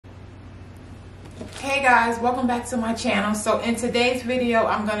Hey guys, welcome back to my channel. So in today's video,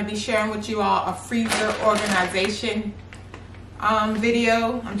 I'm going to be sharing with you all a freezer organization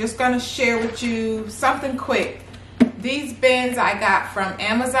video. I'm just going to share with you something quick. These bins I got from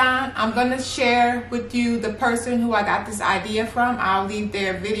Amazon. I'm going to share with you the person who I got this idea from. I'll leave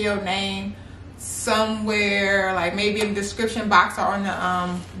their video name somewhere, like maybe in the description box or in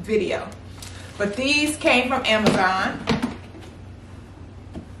the video. But these came from Amazon.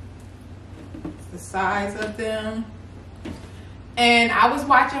 The size of them, and I was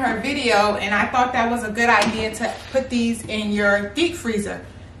watching her video and I thought that was a good idea to put these in your deep freezer,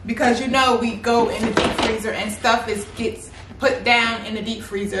 because you know we go in the deep freezer and stuff gets put down in the deep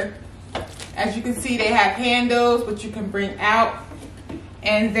freezer. As you can see, they have handles which you can bring out,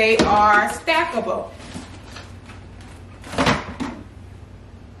 and they are stackable.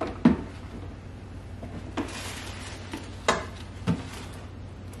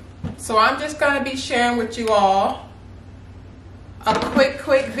 So I'm just going to be sharing with you all a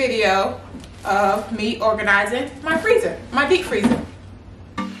quick video of me organizing my freezer, my deep freezer.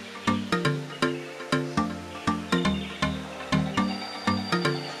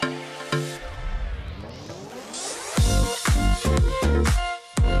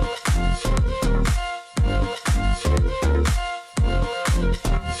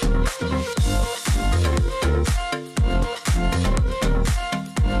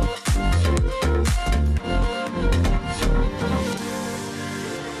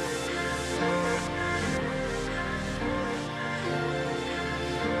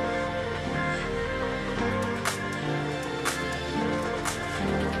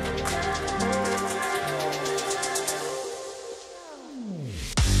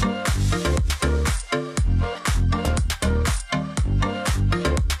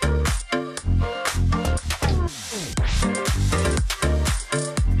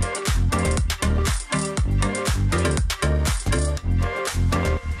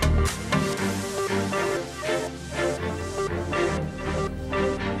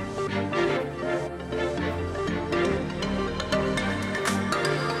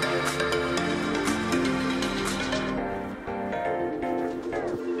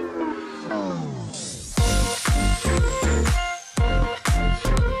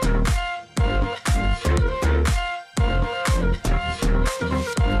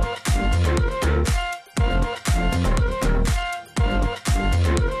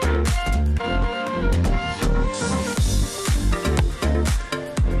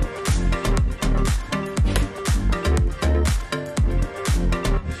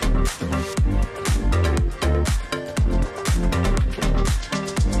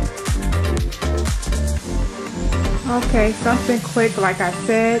 Okay, something quick, like I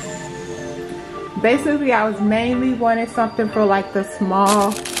said. Basically, I was mainly wanting something for like the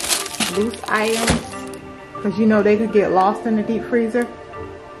small, loose items, because you know they could get lost in the deep freezer.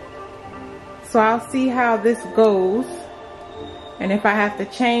 So I'll see how this goes, and if I have to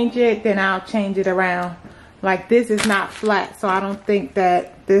change it, then I'll change it around. Like this is not flat, so I don't think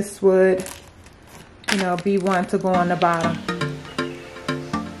that this would, you know, be one to go on the bottom.